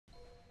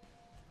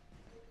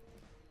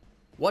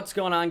What's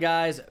going on,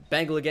 guys?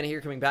 Bengal again here,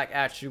 coming back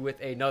at you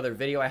with another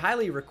video, a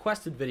highly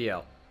requested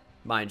video,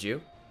 mind you,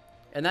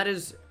 and that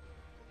is,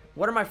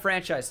 what are my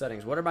franchise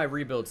settings? What are my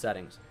rebuild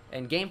settings?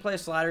 And gameplay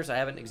sliders I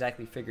haven't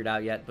exactly figured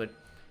out yet, but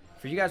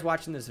for you guys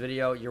watching this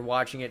video, you're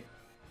watching it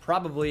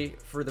probably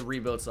for the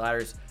rebuild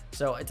sliders,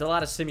 so it's a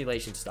lot of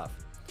simulation stuff.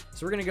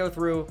 So we're going to go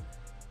through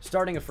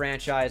starting a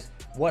franchise,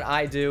 what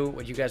I do,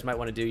 what you guys might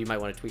want to do. You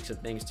might want to tweak some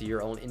things to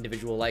your own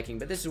individual liking,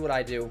 but this is what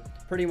I do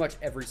pretty much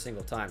every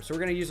single time. So we're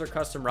going to use our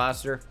custom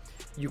roster.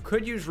 You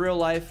could use real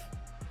life,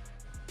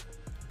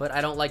 but I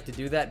don't like to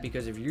do that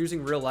because if you're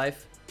using real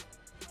life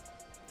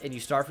and you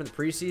start from the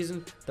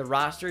preseason, the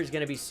roster is going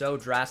to be so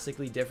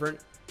drastically different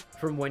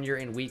from when you're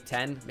in week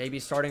 10, maybe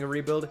starting a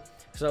rebuild.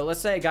 So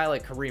let's say a guy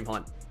like Kareem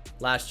Hunt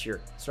last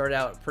year started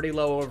out pretty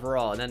low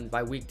overall, and then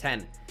by week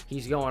 10,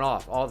 he's going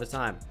off all the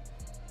time.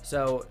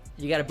 So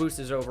you got to boost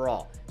his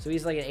overall. So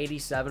he's like an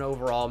 87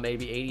 overall,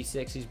 maybe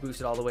 86. He's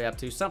boosted all the way up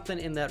to something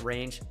in that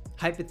range.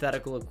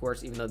 Hypothetical, of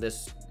course, even though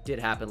this did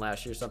happen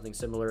last year, something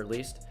similar at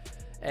least.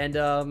 And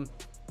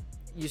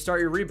you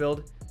start your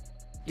rebuild.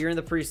 You're in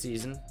the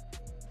preseason,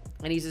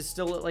 and he's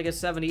still at like a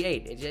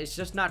 78. It's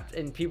just not.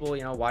 And people,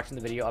 you know, watching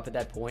the video up at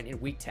that point in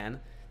week 10,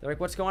 they're like,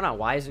 "What's going on?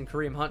 Why isn't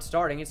Kareem Hunt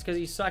starting?" It's because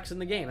he sucks in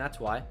the game. That's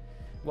why.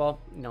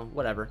 Well, you know,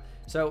 whatever.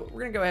 So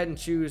we're gonna go ahead and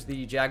choose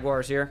the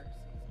Jaguars here.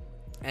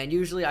 And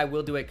usually I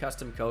will do a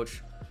custom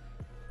coach.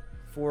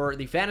 For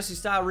the fantasy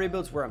style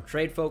rebuilds where I'm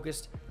trade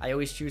focused, I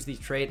always choose the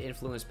trade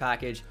influence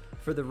package.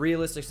 For the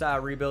realistic style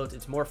rebuilds,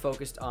 it's more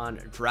focused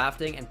on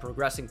drafting and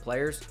progressing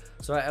players.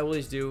 So I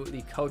always do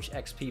the coach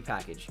XP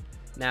package.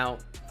 Now,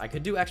 I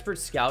could do expert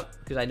scout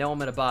because I know I'm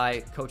going to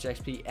buy coach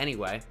XP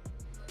anyway,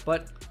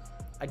 but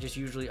I just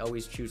usually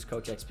always choose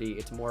coach XP.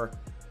 It's more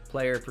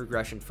player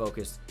progression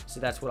focused. So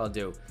that's what I'll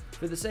do.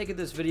 For the sake of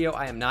this video,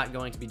 I am not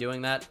going to be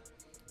doing that.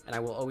 And I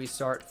will always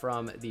start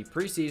from the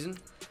preseason,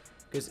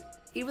 because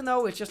even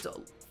though it's just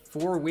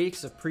 4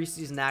 weeks of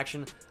preseason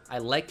action, I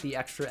like the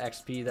extra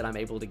XP that I'm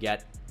able to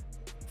get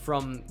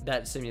from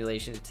that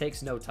simulation. It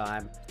takes no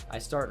time. I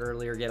start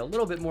earlier, get a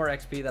little bit more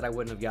XP that I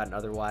wouldn't have gotten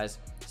otherwise,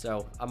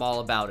 so I'm all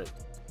about it.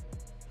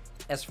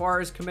 As far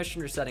as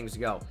commissioner settings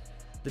go,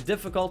 the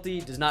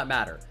difficulty does not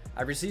matter.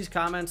 I've received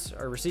comments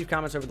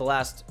over the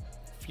last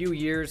few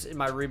years in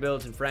my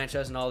rebuilds and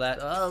franchise and all that.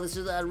 Oh, this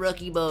is on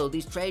rookie mode.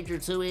 These trades are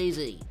too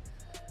easy.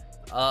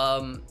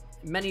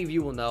 Many of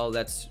you will know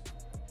that's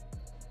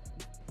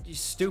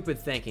stupid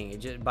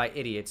thinking by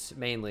idiots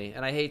mainly,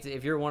 and I hate to,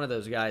 if you're one of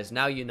those guys,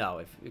 now you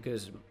know,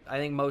 because I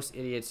think most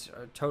idiots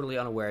are totally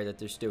unaware that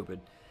they're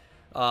stupid.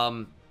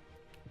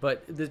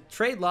 But the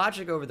trade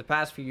logic over the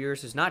past few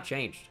years has not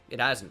changed. It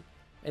hasn't.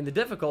 And the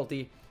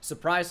difficulty,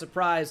 surprise,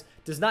 surprise,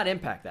 does not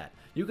impact that.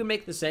 You can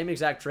make the same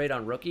exact trade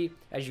on rookie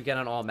as you can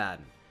on all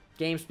Madden.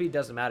 Game speed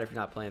doesn't matter if you're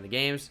not playing the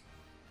games.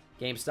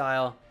 Game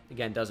style,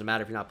 again, doesn't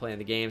matter if you're not playing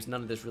the games.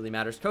 None of this really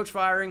matters. Coach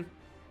firing,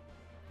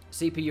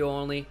 CPU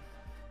only.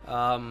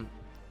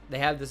 They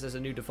have this as a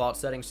new default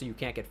setting, so you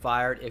can't get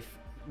fired if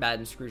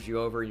Madden screws you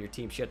over and your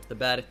team shits the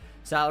bed.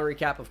 Salary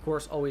cap, of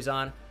course, always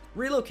on.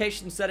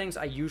 Relocation settings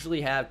I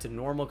usually have to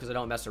normal because I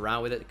don't mess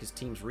around with it, because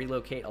teams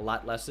relocate a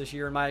lot less this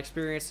year in my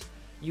experience.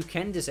 You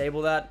can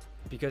disable that,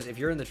 because if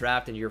you're in the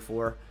draft in year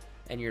 4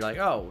 and you're like,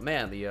 oh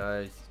man,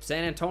 the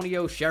San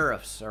Antonio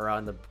Sheriffs are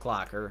on the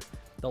clock, or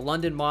the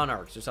London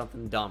Monarchs or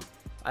something dumb,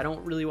 I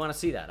don't really want to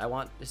see that. I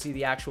want to see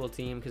the actual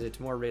team because it's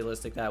more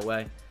realistic that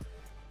way.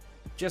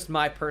 Just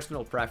my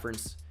personal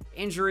preference.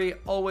 Injury,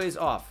 always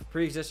off.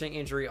 Pre-existing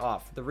injury,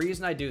 off. The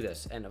reason I do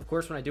this, and of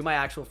course when I do my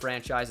actual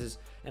franchises,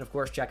 and of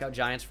course check out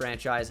Giants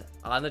franchise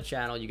on the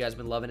channel. You guys have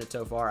been loving it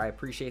so far. I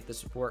appreciate the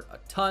support a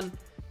ton.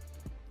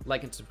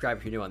 Like and subscribe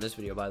if you're new on this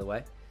video, by the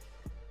way.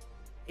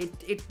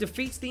 It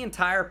defeats the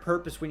entire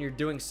purpose when you're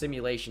doing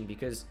simulation,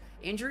 because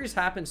injuries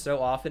happen so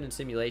often in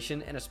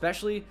simulation, and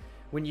especially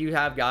when you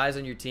have guys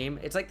on your team.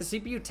 It's like the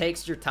CPU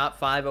takes your top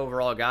 5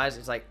 overall guys.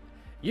 It's like,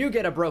 you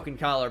get a broken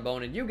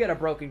collarbone, and you get a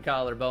broken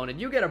collarbone, and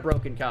you get a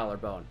broken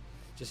collarbone.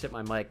 Just hit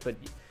my mic. But,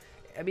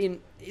 I mean,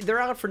 they're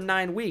out for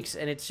 9 weeks,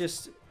 and it's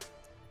just,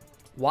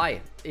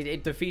 why?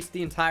 It defeats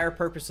the entire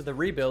purpose of the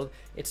rebuild.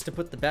 It's to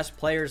put the best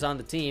players on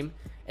the team,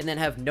 and then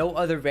have no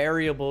other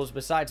variables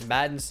besides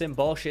Madden sim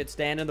bullshit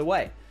stand in the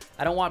way.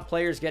 I don't want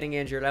players getting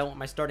injured. I don't want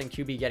my starting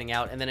QB getting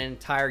out, and then an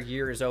entire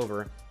year is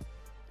over.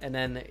 And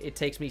then it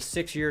takes me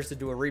 6 years to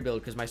do a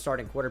rebuild because my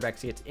starting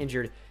quarterback gets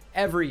injured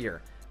every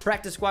year.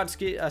 Practice squad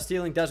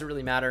stealing doesn't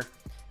really matter.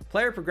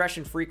 Player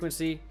progression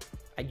frequency,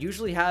 I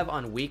usually have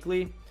on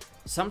weekly.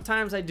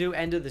 Sometimes I do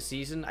end of the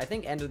season. I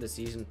think end of the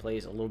season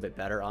plays a little bit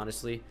better,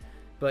 honestly.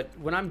 But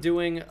when I'm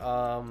doing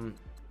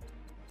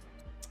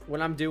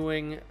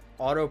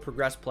auto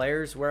progress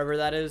players, wherever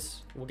that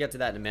is, we'll get to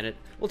that in a minute.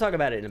 We'll talk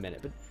about it in a minute.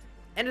 But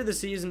end of the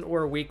season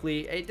or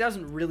weekly, it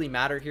doesn't really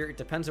matter here. It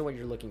depends on what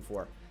you're looking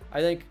for.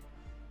 I think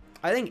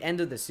end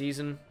of the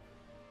season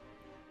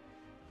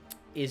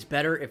is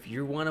better if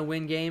you want to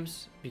win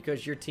games,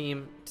 because your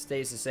team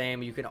stays the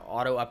same. You can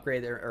auto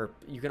upgrade or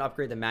you can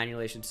upgrade them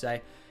manually, I should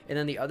say. And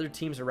then the other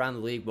teams around the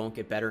league won't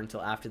get better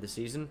until after the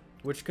season,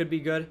 which could be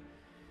good.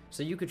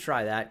 So you could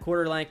try that.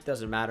 Quarter length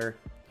doesn't matter,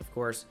 of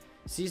course.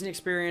 Season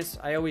experience,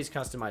 I always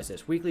customize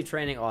this. Weekly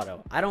training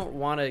auto. I don't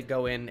want to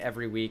go in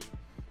every week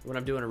when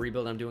I'm doing a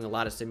rebuild. I'm doing a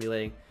lot of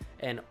simulating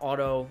and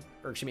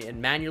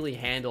and manually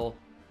handle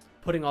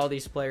putting all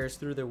these players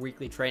through their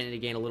weekly training to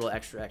gain a little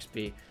extra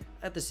XP.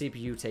 Let the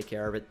CPU take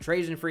care of it.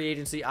 Trades and free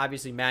agency,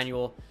 obviously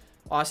manual.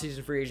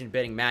 Off-season free agent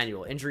bidding,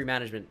 manual. Injury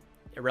management,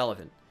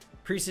 irrelevant.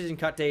 Preseason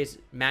cut days,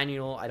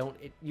 manual.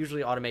 It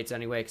usually automates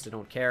anyway because I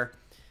don't care.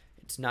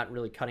 It's not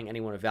really cutting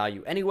anyone of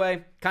value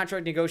anyway.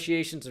 Contract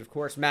negotiations, of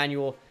course,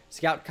 manual.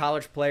 Scout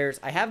college players.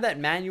 I have that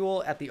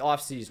manual at the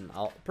off-season.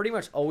 I'll pretty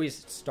much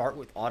always start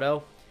with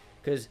auto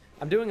because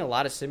I'm doing a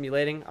lot of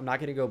simulating. I'm not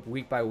going to go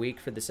week by week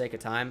for the sake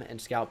of time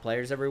and scout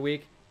players every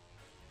week.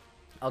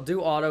 I'll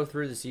do auto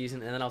through the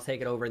season, and then I'll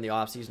take it over in the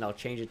off-season. I'll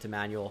change it to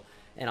manual,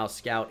 and I'll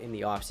scout in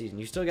the off-season.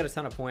 You still get a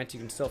ton of points. You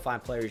can still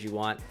find players you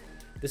want.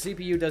 The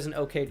CPU does an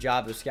okay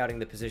job of scouting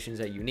the positions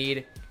that you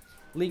need.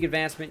 League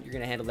advancement, you're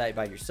going to handle that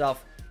by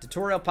yourself.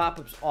 Tutorial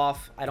pop-ups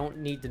off. I don't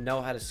need to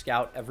know how to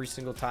scout every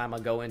single time I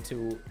go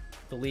into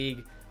the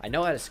league. I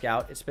know how to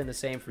scout. It's been the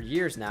same for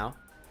years now.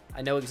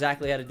 I know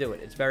exactly how to do it.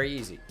 It's very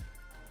easy.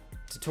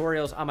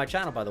 Tutorials on my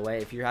channel, by the way,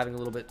 if you're having a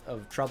little bit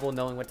of trouble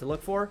knowing what to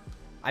look for.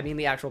 I mean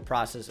the actual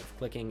process of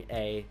clicking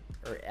A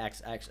or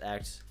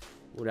XXX,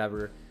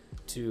 whatever,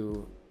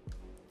 to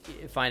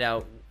find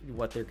out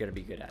what they're going to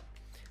be good at.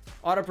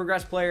 Auto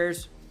progress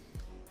players,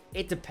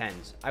 it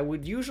depends. I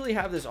would usually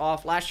have this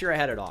off. Last year I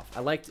had it off.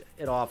 I liked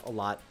it off a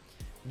lot.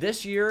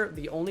 This year,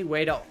 the only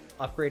way to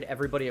upgrade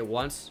everybody at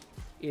once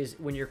is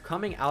when you're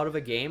coming out of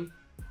a game,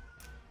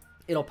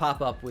 it'll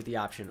pop up with the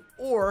option.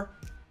 Or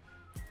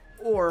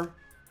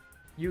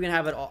you can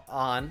have it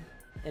on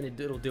and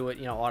it'll do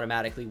it,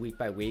 automatically week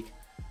by week.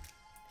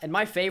 And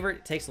my favorite,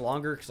 it takes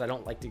longer because I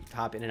don't like to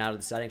hop in and out of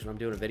the settings when I'm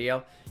doing a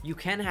video. You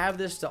can have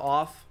this to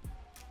off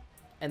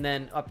and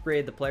then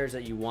upgrade the players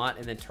that you want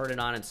and then turn it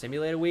on and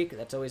simulate a week.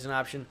 That's always an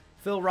option.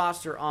 Fill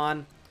roster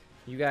on.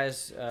 You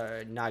guys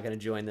are not going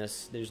to join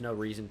this. There's no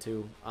reason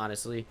to,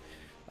 honestly.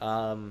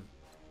 But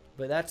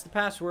that's the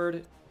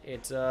password.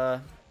 It's,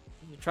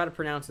 you try to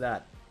pronounce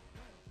that.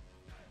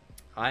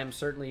 I'm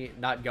certainly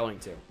not going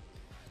to.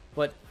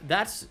 But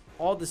that's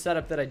all the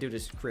setup that I do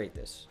to create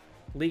this.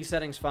 League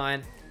settings,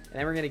 fine. And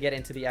then we're going to get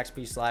into the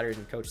XP sliders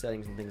and coach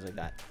settings and things like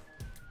that.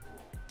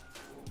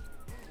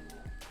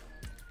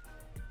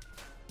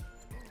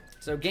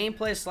 So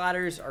gameplay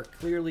sliders are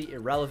clearly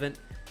irrelevant.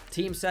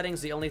 Team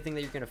settings, the only thing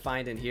that you're going to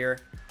find in here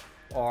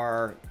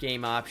are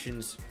game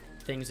options,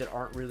 things that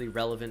aren't really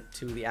relevant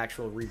to the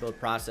actual rebuild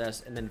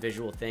process, and then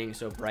visual things,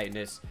 so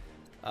brightness,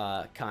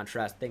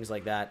 contrast, things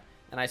like that.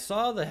 And I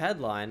saw the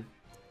headline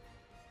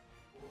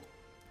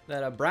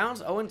that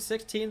Browns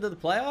 0-16 to the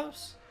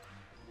playoffs.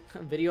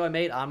 A video I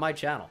made on my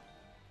channel,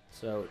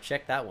 so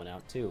check that one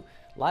out too.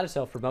 A lot of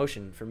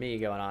self-promotion for me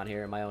going on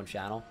here in my own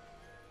channel.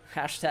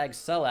 Hashtag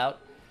sellout.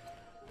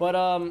 But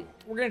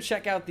we're gonna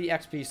check out the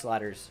XP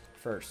sliders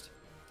first.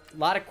 A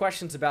lot of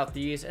questions about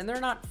these, and they're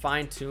not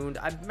fine-tuned.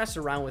 I've messed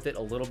around with it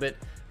a little bit,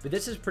 but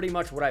this is pretty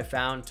much what I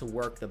found to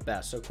work the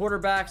best. So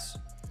quarterbacks,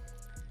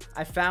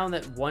 I found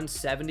that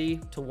 170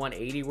 to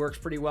 180 works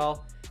pretty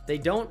well. They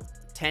don't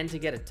tend to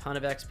get a ton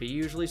of XP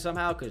usually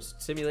somehow because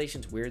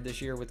simulation's weird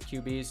this year with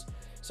QBs.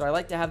 So I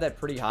like to have that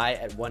pretty high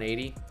at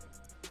 180.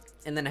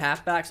 And then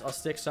halfbacks, I'll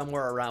stick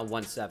somewhere around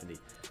 170.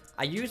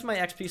 I use my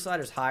XP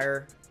sliders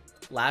higher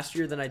last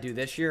year than I do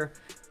this year.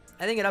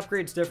 I think it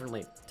upgrades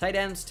differently. Tight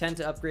ends tend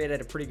to upgrade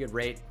at a pretty good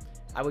rate.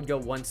 I would go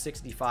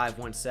 165,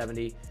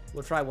 170.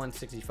 We'll try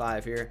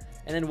 165 here.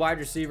 And then wide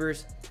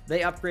receivers,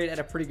 they upgrade at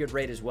a pretty good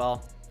rate as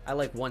well. I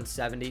like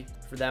 170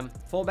 for them.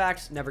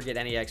 Fullbacks never get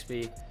any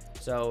XP.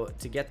 So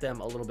to get them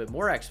a little bit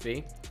more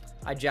XP,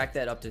 I jack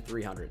that up to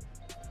 300.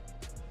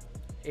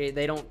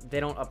 They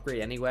don't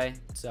upgrade anyway,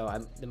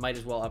 so they might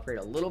as well upgrade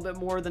a little bit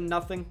more than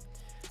nothing.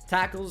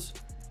 Tackles,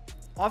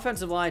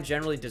 offensive line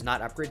generally does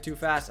not upgrade too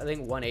fast. I think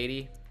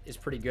 180 is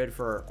pretty good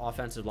for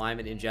offensive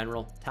linemen in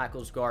general.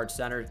 Tackles, guard,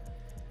 center,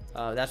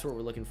 that's what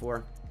we're looking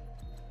for.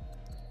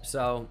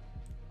 So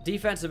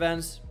defensive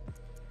ends,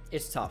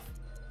 it's tough.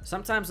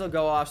 Sometimes they'll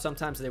go off,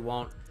 sometimes they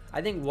won't. I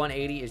think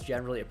 180 is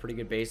generally a pretty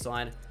good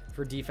baseline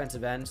for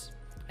defensive ends.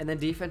 And then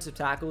defensive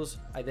tackles,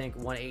 I think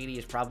 180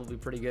 is probably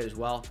pretty good as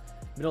well.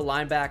 Middle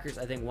linebackers,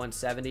 I think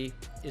 170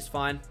 is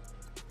fine.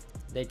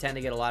 They tend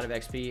to get a lot of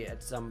XP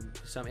at some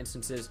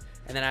instances.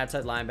 And then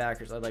outside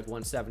linebackers, I like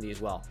 170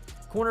 as well.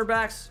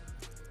 Cornerbacks,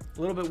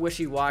 a little bit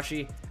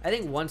wishy-washy. I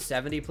think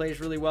 170 plays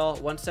really well.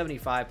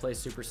 175 plays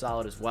super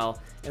solid as well.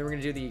 And we're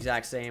going to do the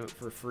exact same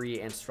for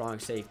free and strong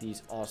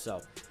safeties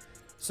also.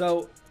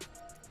 So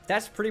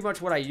that's pretty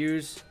much what I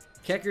use.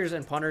 Kickers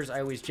and punters, I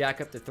always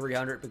jack up to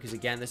 300 because,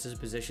 again, this is a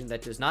position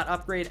that does not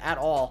upgrade at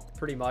all,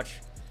 pretty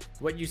much.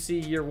 What you see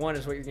year 1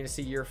 is what you're going to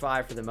see year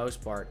 5 for the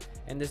most part.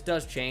 And this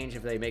does change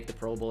if they make the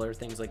Pro Bowl or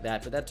things like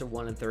that, but that's a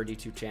 1 in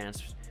 32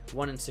 chance.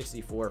 1 in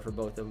 64 for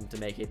both of them to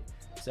make it.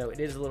 So it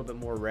is a little bit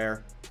more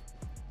rare.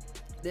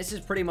 This is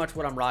pretty much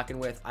what I'm rocking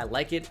with. I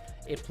like it.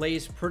 It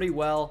plays pretty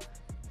well.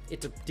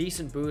 It's a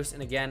decent boost.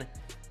 And again,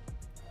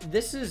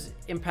 this is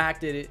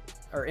impacted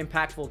are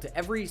impactful to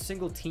every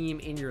single team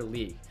in your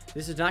league.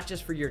 This is not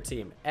just for your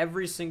team.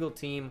 Every single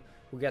team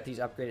will get these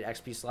upgraded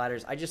XP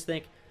sliders. I just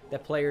think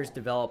that players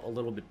develop a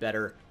little bit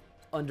better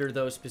under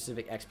those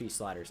specific XP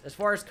sliders. As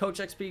far as coach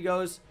XP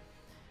goes,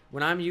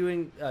 when I'm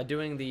doing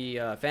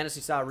the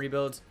fantasy style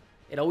rebuilds,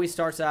 it always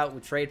starts out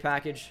with trade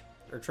package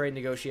or trade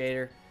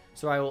negotiator.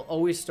 So I will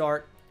always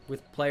start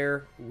with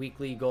player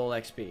weekly goal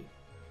XP.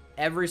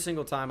 Every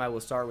single time I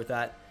will start with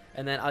that.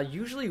 And then I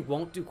usually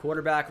won't do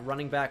quarterback,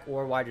 running back,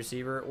 or wide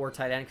receiver, or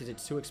tight end because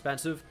it's too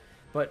expensive.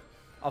 But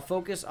I'll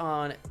focus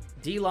on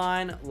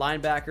D-line,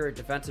 linebacker,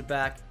 defensive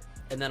back,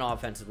 and then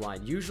offensive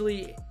line.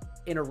 Usually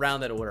in around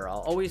that order.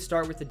 I'll always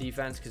start with the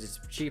defense because it's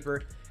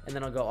cheaper, and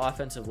then I'll go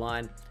offensive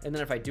line. And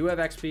then if I do have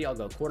XP, I'll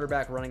go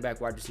quarterback, running back,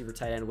 wide receiver,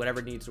 tight end,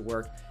 whatever needs to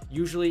work.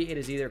 Usually it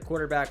is either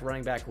quarterback,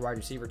 running back, or wide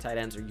receiver. Tight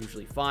ends are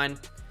usually fine.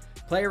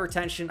 Player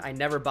retention, I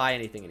never buy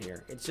anything in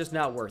here. It's just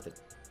not worth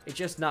it. It's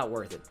just not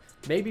worth it.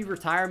 Maybe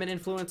retirement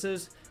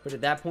influences, but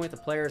at that point, the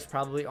players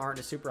probably aren't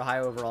a super high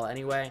overall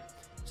anyway,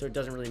 so it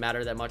doesn't really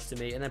matter that much to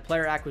me. And then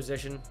player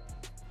acquisition,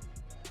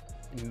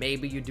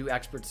 maybe you do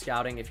expert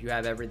scouting if you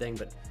have everything,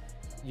 but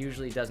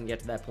usually it doesn't get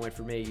to that point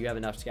for me. You have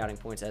enough scouting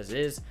points as it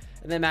is.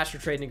 And then master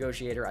trade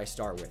negotiator I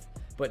start with.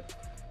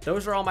 But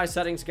those are all my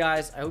settings,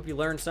 guys. I hope you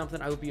learned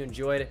something. I hope you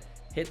enjoyed.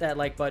 Hit that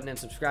like button and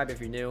subscribe if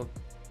you're new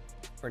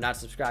or not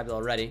subscribed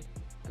already.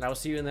 And I will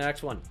see you in the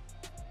next one.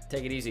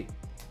 Take it easy.